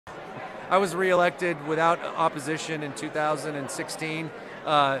I was reelected without opposition in 2016.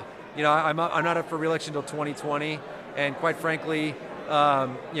 I'm not up for reelection until 2020, and quite frankly,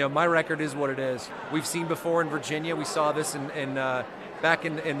 my record is what it is. We've seen before in Virginia. We saw this back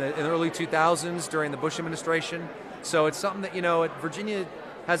in the early 2000s during the Bush administration. So it's something that Virginia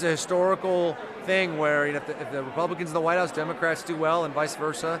has a historical thing where if the Republicans in the White House, Democrats do well, and vice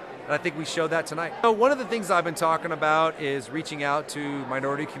versa. And I think we showed that tonight. So one of the things I've been talking about is reaching out to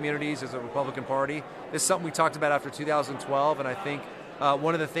minority communities as a Republican Party. This is something we talked about after 2012, and I think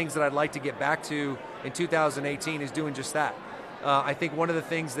one of the things that I'd like to get back to in 2018 is doing just that. I think one of the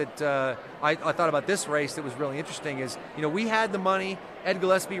things that I thought about this race that was really interesting is, we had the money. Ed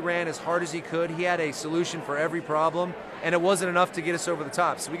Gillespie ran as hard as he could. He had a solution for every problem, and it wasn't enough to get us over the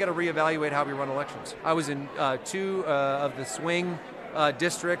top. So we got to reevaluate how we run elections. I was in two of the swing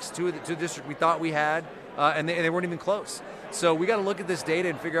districts, two districts we thought we had, and they weren't even close. So we got to look at this data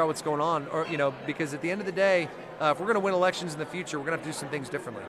and figure out what's going on, because at the end of the day, if we're going to win elections in the future, we're going to have to do some things differently.